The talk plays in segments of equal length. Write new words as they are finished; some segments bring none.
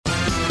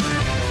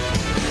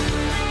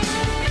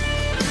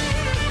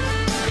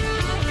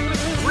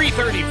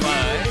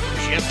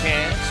3:35, Jeff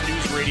Katz,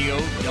 News Radio,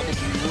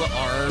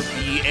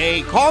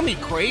 WRBA. Call me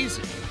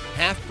crazy.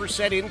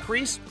 0.5%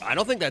 increase? I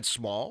don't think that's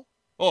small.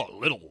 Oh, a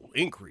little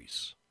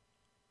increase.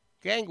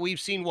 Gang, we've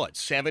seen,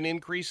 7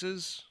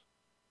 increases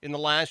in the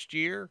last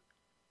year?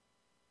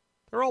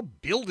 They're all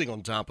building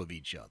on top of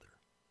each other.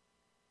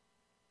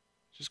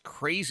 It's just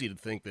crazy to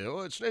think that,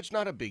 it's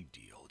not a big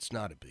deal. It's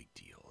not a big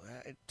deal.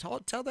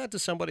 Tell that to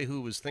somebody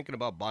who was thinking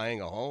about buying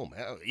a home.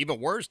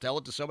 Even worse, tell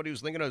it to somebody who's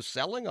thinking of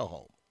selling a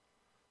home,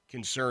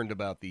 concerned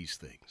about these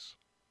things.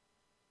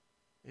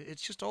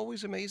 It's just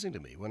always amazing to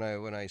me when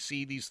I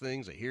see these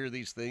things, I hear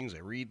these things, I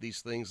read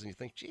these things, and you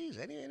think, geez,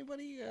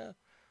 anybody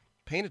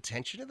paying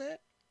attention to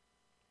that?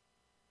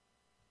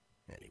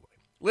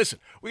 Anyway, listen,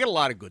 we got a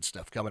lot of good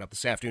stuff coming up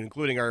this afternoon,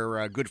 including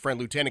our good friend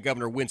Lieutenant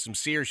Governor Winsome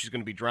Sears. She's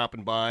going to be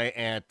dropping by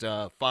at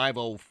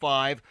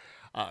 5:05.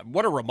 I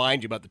want to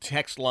remind you about the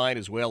text line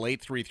as well,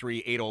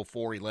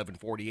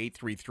 833-804-1140,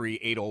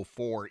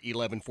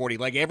 833-804-1140.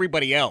 Like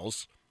everybody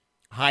else,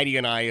 Heidi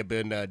and I have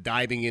been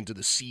diving into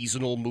the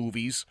seasonal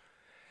movies.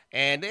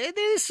 And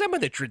there's some of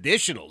the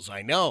traditionals,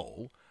 I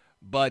know,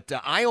 but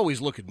I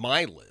always look at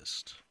my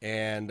list.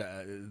 And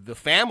The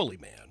Family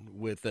Man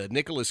with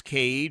Nicolas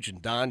Cage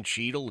and Don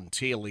Cheadle and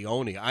Tia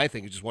Leone, I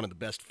think is just one of the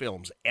best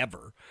films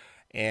ever.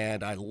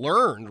 And I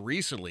learned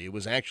recently it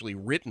was actually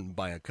written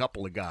by a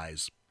couple of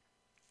guys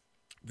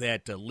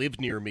that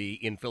lived near me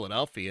in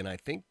Philadelphia, and I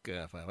think,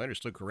 if I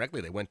understood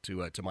correctly, they went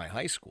to my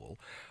high school.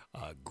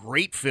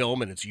 Great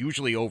film, and it's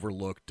usually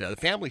overlooked. The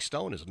Family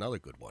Stone is another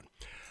good one.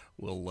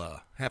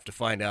 We'll have to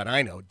find out.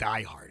 I know,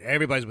 Die Hard.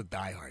 Everybody's with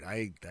Die Hard.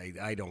 I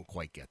don't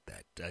quite get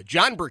that.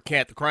 John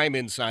Burkett, the crime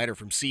insider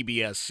from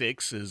CBS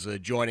 6, is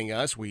joining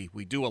us. We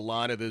do a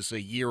lot of this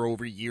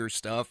year-over-year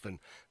stuff, and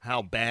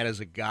how bad has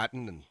it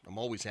gotten, and I'm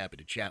always happy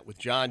to chat with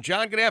John.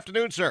 John, good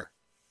afternoon, sir.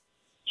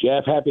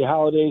 Jeff, happy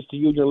holidays to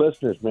you and your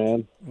listeners,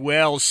 man.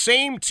 Well,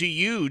 same to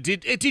you.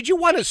 Did you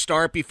want to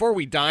start before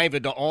we dive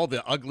into all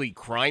the ugly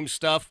crime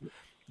stuff?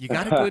 You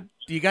got a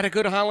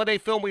good holiday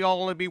film we all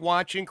want to be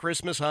watching?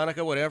 Christmas,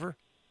 Hanukkah, whatever.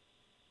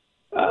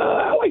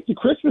 I like the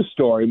Christmas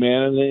Story,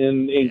 man,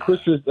 and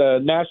Christmas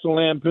National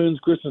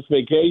Lampoon's Christmas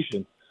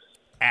Vacation.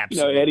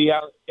 Absolutely. You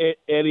know,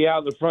 Eddie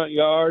out in the front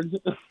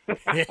yard.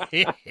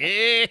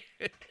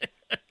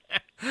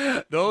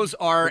 Those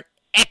are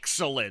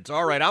excellent.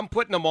 All right, I'm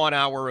putting them on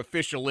our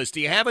official list.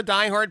 Do you have a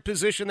Die Hard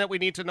position that we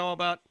need to know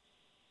about?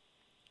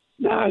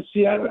 No,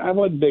 see, I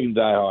wasn't big in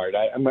Die Hard.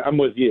 I'm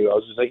with you. I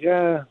was just like,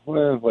 yeah,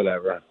 well,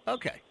 whatever.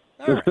 Okay.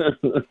 All right.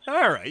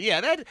 All right.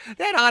 Yeah, that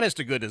honest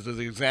to goodness is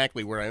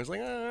exactly where I was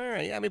like, oh, all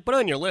right. Yeah, I mean, put it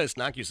on your list,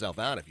 knock yourself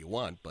out if you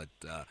want, but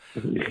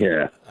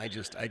yeah, I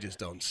just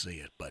don't see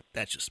it, but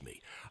that's just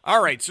me.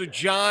 All right. So,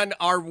 John,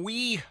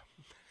 this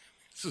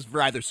is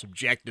rather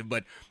subjective,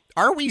 but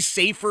are we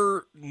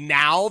safer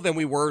now than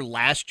we were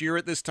last year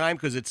at this time?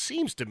 Because it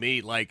seems to me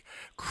like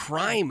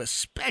crime,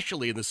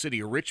 especially in the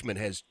city of Richmond,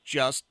 has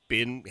just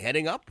been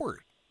heading upward.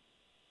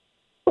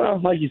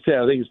 Well, like you said,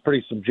 I think it's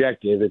pretty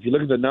subjective. If you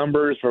look at the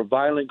numbers for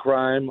violent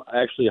crime,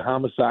 actually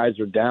homicides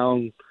are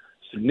down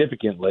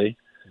significantly.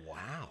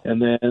 Wow.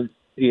 And then,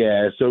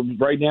 so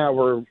right now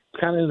we're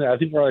I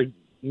think we're like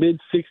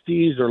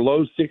mid-60s or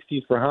low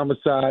 60s for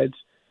homicides.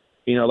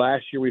 You know,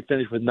 last year we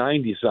finished with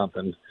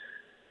 90-something.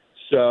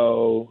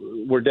 So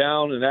we're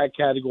down in that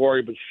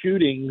category, but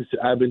shootings,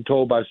 I've been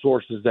told by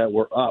sources that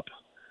we're up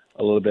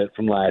a little bit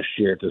from last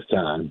year at this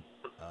time.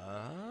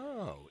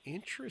 Oh,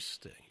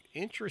 interesting.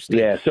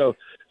 Yeah, so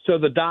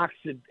the docs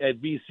at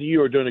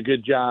VCU are doing a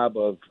good job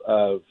of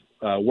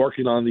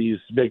working on these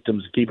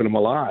victims and keeping them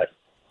alive.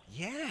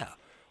 Yeah.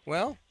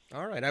 Well,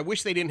 all right. I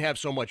wish they didn't have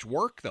so much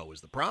work, though,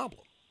 is the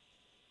problem.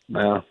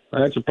 Well,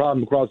 that's a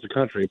problem across the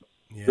country.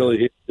 Yeah. Really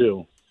here,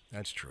 too.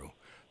 That's true.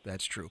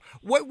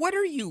 What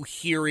are you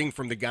hearing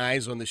from the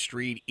guys on the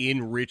street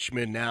in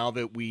Richmond now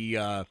that we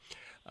are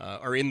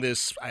in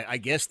this, I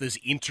guess, this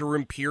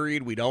interim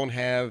period? We don't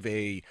have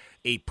a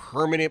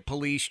permanent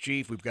police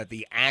chief. We've got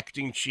the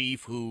acting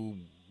chief who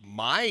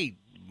my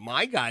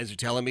guys are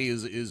telling me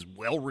is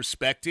well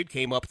respected,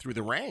 came up through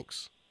the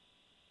ranks.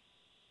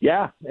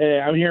 Yeah,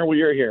 I'm hearing what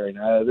you're hearing.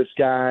 This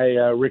guy,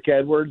 Rick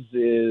Edwards,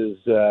 is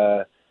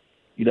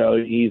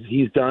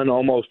he's done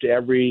almost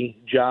every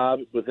job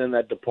within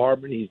that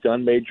department. He's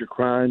done major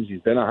crimes. He's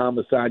been a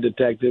homicide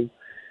detective.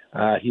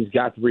 He's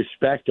got the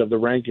respect of the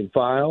rank and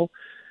file.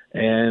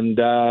 And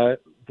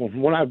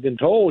from what I've been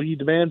told, he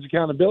demands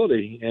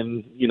accountability.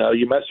 And,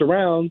 you mess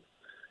around,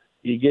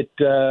 you get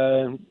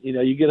a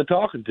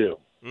talking to.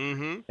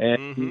 Mm-hmm.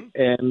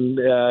 And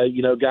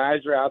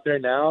guys are out there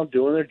now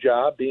doing their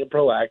job, being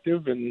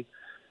proactive.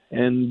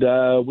 And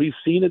we've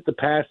seen it the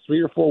past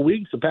 3 or 4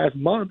 weeks, the past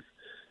month.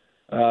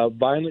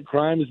 Violent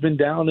crime has been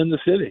down in the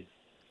city.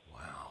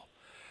 Wow.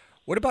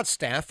 What about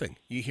staffing?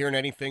 You hearing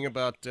anything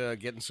about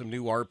getting some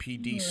new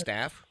RPD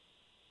staff?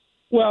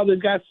 Well, they've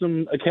got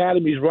some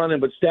academies running,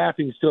 but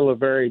staffing's still a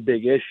very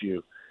big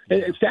issue.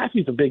 Yeah. And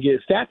staffing's a big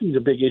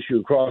issue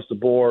across the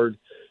board.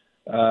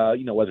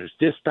 Whether it's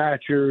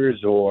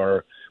dispatchers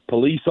or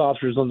police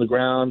officers on the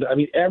ground. I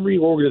mean, every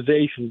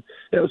organization.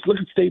 Let's look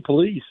at state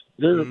police.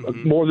 They're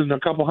more than a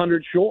couple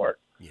hundred short.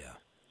 Yeah.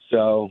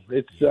 So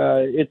it's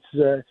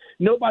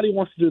nobody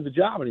wants to do the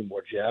job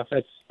anymore, Jeff.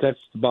 That's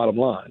the bottom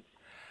line.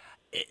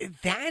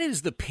 That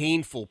is the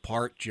painful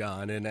part,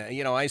 John. And,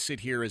 I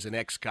sit here as an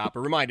ex-cop. I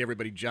remind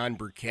everybody, John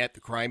Burkett,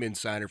 the crime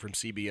insider from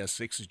CBS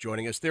 6, is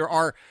joining us. There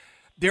are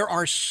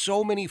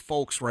so many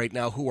folks right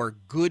now who are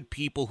good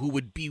people who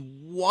would be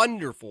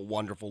wonderful,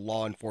 wonderful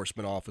law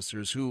enforcement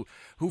officers who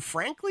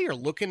frankly are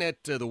looking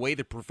at the way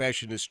the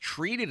profession is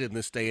treated in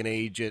this day and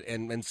age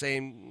and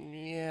saying,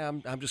 yeah,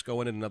 I'm just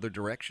going in another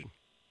direction.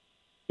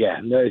 Yeah,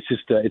 no, it's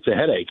just it's a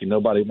headache, and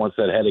nobody wants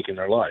that headache in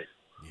their life.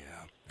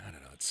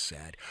 It's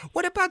sad.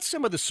 What about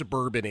some of the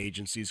suburban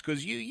agencies?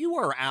 Because you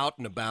are out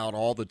and about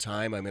all the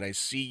time. I mean, I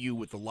see you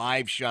with the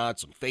live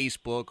shots on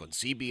Facebook, on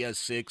CBS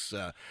 6.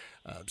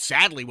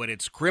 Sadly, when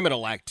it's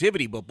criminal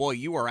activity, but boy,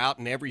 you are out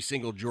in every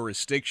single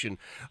jurisdiction.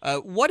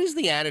 What is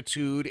the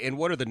attitude and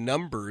what are the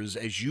numbers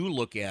as you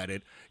look at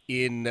it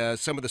in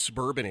some of the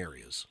suburban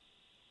areas?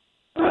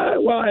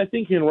 Well, I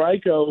think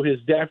Henrico has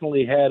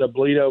definitely had a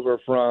bleed over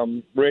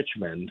from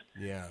Richmond.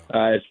 Yeah.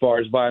 As far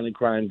as violent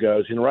crime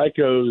goes,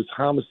 Henrico's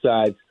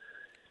homicides.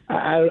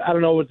 I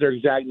don't know what their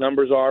exact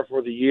numbers are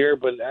for the year,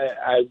 but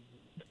I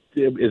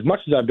as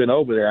much as I've been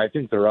over there, I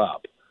think they're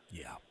up.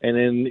 Yeah. And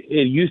then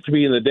it used to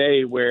be in the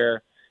day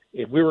where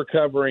if we were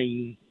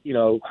covering,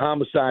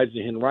 homicides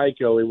in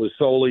Henrico, it was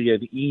solely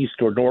an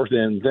east or north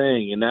end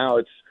thing, and now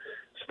it's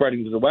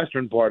spreading to the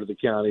western part of the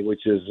county,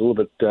 which is a little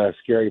bit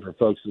scary for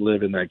folks who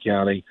live in that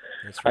county.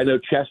 Right. I know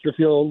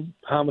Chesterfield,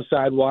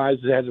 homicide-wise,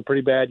 has a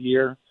pretty bad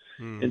year.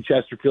 In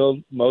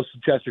Chesterfield, most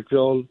of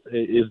Chesterfield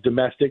is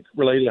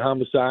domestic-related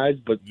homicides,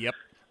 but yep.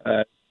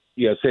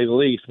 Say the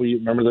least. We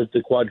remember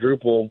the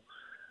quadruple,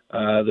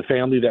 the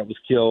family that was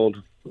killed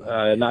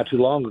not too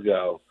long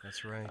ago.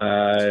 That's right.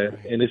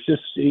 And it's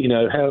just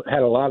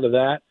had a lot of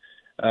that.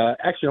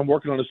 Actually, I'm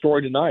working on a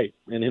story tonight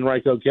in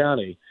Henrico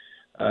County.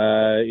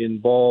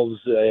 Involves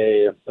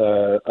a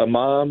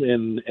mom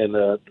and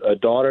a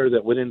daughter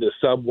that went into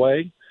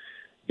Subway,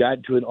 got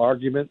into an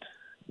argument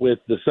with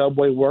the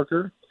Subway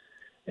worker.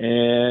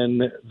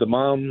 And the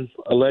mom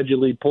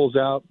allegedly pulls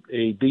out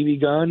a BB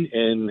gun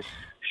and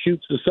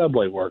shoots the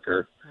Subway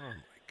worker,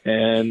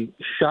 and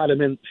shot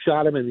him in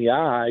the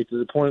eye to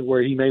the point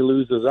where he may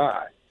lose his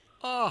eye.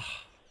 Oh,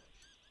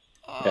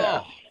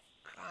 yeah.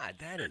 God,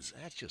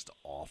 that's just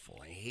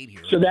awful. I hate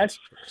hearing. So that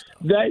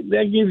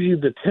gives you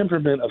the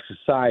temperament of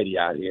society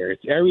out here.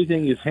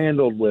 Everything is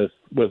handled with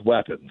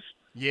weapons.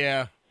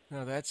 Yeah.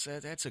 No, that's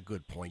a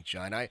good point,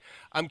 John.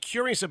 I'm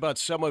curious about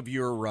some of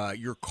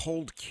your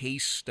cold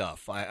case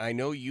stuff. I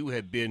know you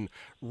have been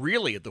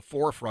really at the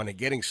forefront of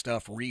getting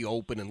stuff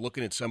reopened and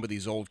looking at some of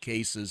these old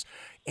cases.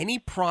 Any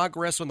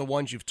progress on the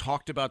ones you've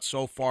talked about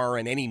so far,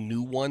 and any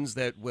new ones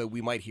that we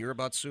might hear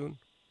about soon?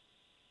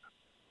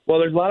 Well,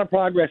 there's a lot of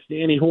progress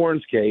in Annie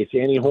Horn's case.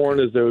 Annie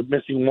Horn is a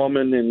missing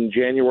woman in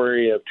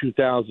January of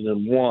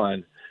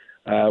 2001.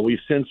 We've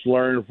since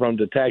learned from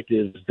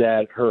detectives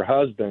that her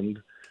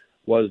husband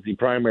was the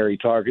primary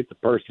target, the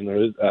person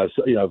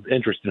of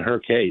interest in her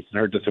case and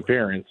her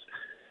disappearance.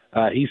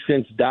 He's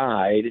since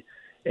died,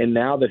 and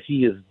now that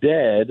he is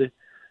dead,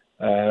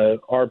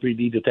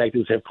 RPD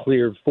detectives have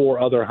cleared 4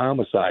 other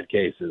homicide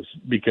cases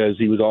because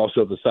he was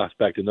also the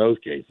suspect in those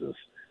cases.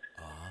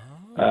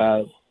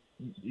 So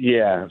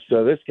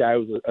this guy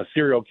was a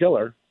serial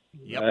killer,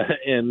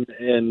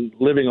 and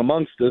living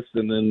amongst us.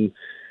 And then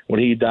when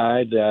he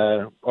died,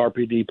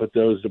 RPD put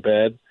those to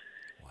bed.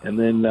 And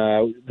then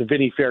the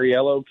Vinnie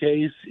Ferriello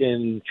case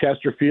in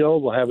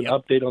Chesterfield, we'll have an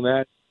update on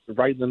that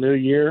right in the new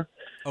year.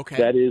 Okay.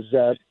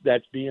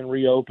 That's being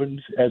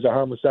reopened as a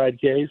homicide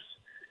case.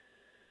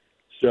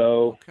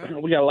 So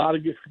we got a lot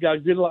of good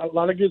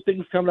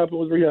things coming up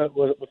with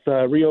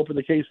Reopen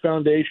the Case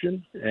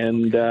Foundation,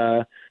 and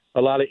a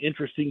lot of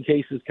interesting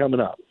cases coming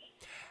up.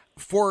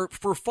 For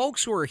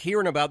folks who are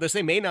hearing about this,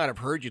 they may not have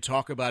heard you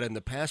talk about it in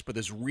the past, but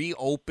this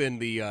Reopen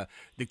the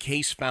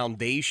Case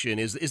Foundation,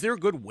 is there a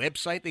good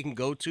website they can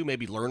go to,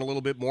 maybe learn a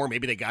little bit more?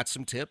 Maybe they got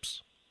some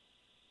tips?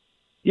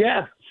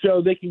 Yeah,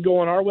 so they can go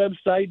on our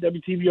website,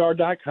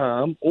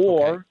 WTVR.com,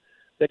 or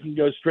they can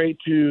go straight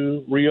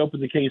to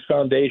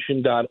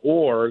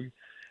reopenthecasefoundation.org,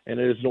 and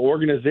it is an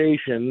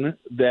organization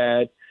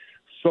that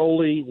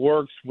solely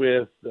works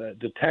with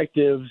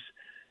detectives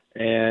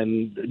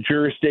and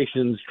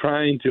jurisdictions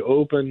trying to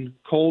open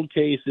cold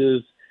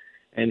cases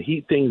and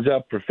heat things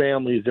up for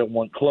families that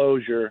want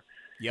closure.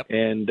 Yep.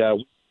 And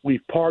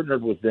we've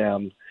partnered with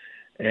them,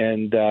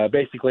 and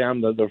basically I'm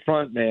the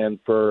front man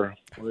for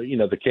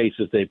the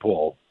cases they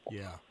pull.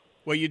 Yeah.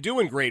 Well, you're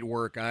doing great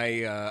work.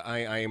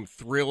 I am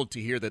thrilled to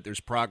hear that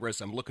there's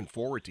progress. I'm looking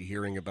forward to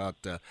hearing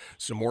about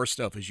some more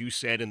stuff, as you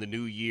said, in the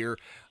new year.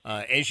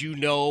 As you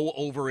know,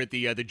 over at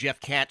the Jeff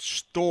Katz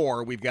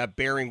store, we've got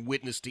Bearing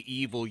Witness to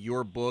Evil,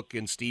 your book,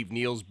 and Steve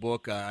Neal's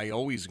book. I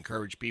always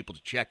encourage people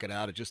to check it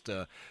out. It's just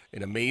an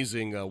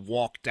amazing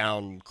walk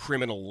down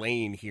criminal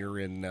lane here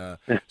in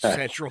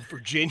Central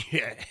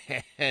Virginia,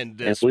 and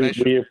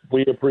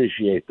we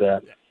appreciate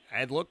that.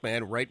 And look,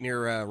 man, right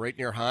near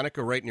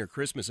Hanukkah, right near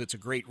Christmas. It's a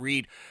great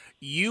read.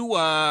 You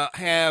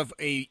have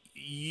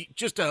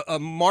just a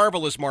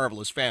marvelous,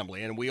 marvelous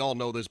family, and we all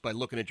know this by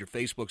looking at your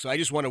Facebook. So I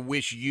just want to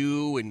wish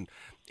you and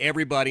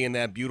everybody in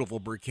that beautiful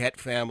Burkett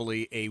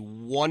family a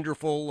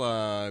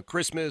wonderful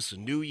Christmas,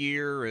 New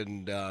Year,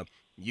 and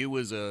you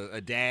as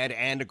a dad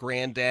and a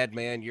granddad,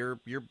 man, you're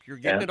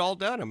getting Yeah. it all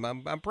done.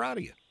 I'm proud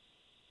of you.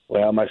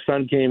 Well, my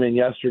son came in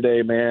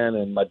yesterday, man,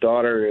 and my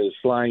daughter is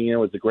flying in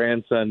with the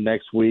grandson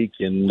next week,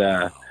 and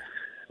we're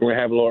going to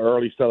have a little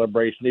early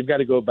celebration. They've got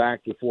to go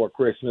back before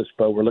Christmas,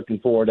 but we're looking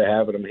forward to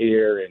having him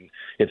here, and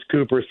it's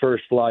Cooper's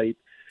first flight,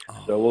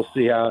 so we'll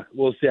see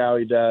how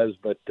he does,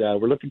 but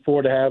we're looking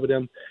forward to having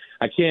him.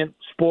 I can't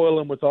spoil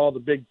him with all the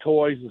big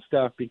toys and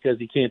stuff because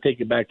he can't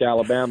take it back to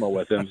Alabama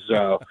with him,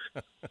 so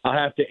I'll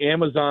have to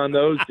Amazon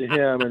those to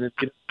him and then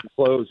get some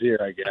clothes here,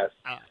 I guess.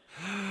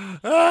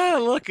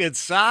 Look at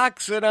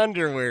socks and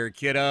underwear,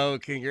 kiddo.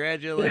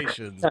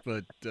 Congratulations.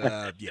 But,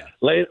 yeah.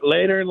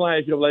 Later in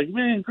life, you're like,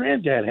 man,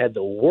 Granddad had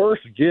the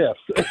worst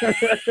gifts.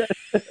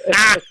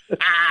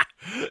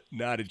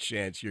 Not a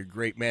chance. You're a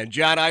great man.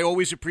 John, I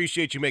always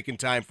appreciate you making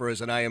time for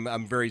us, and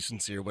I'm very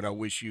sincere when I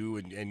wish you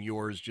and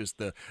yours just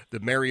the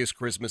merriest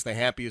Christmas, the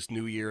happiest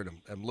New Year,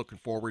 and I'm looking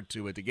forward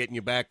to getting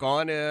you back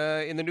on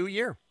in the new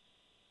year.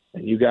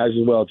 And you guys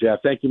as well, Jeff.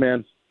 Thank you,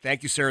 man.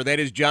 Thank you, sir. That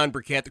is John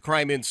Burkett, the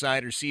Crime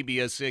Insider,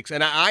 CBS 6.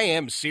 And I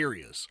am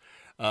serious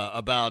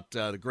about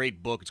the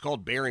great book. It's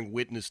called Bearing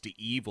Witness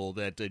to Evil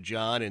that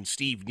John and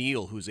Steve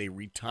Neal, who's a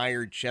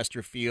retired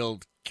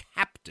Chesterfield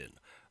captain.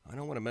 I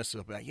don't want to mess it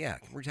up. Yeah,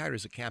 retired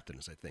as a captain,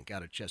 as I think,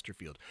 out of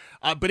Chesterfield.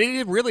 But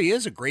it really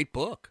is a great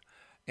book.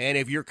 And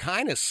if you're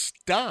kind of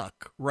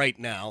stuck right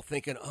now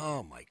thinking,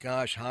 oh, my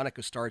gosh,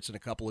 Hanukkah starts in a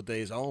couple of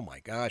days. Oh, my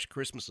gosh,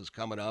 Christmas is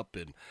coming up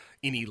in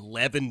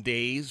 11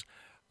 days.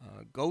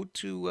 Go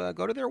to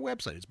their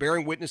website. It's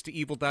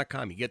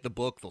bearingwitnesstoevil.com. You get the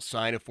book, they'll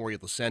sign it for you,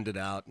 they'll send it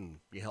out, and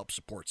you help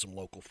support some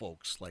local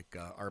folks like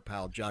our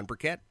pal John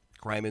Burkett,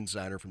 Crime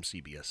Insider from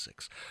CBS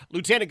 6.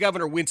 Lieutenant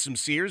Governor Winsome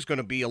Sears going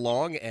to be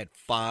along at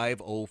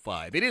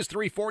 5:05. It is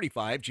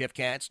 3:45. Jeff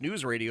Katz,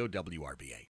 News Radio WRBA.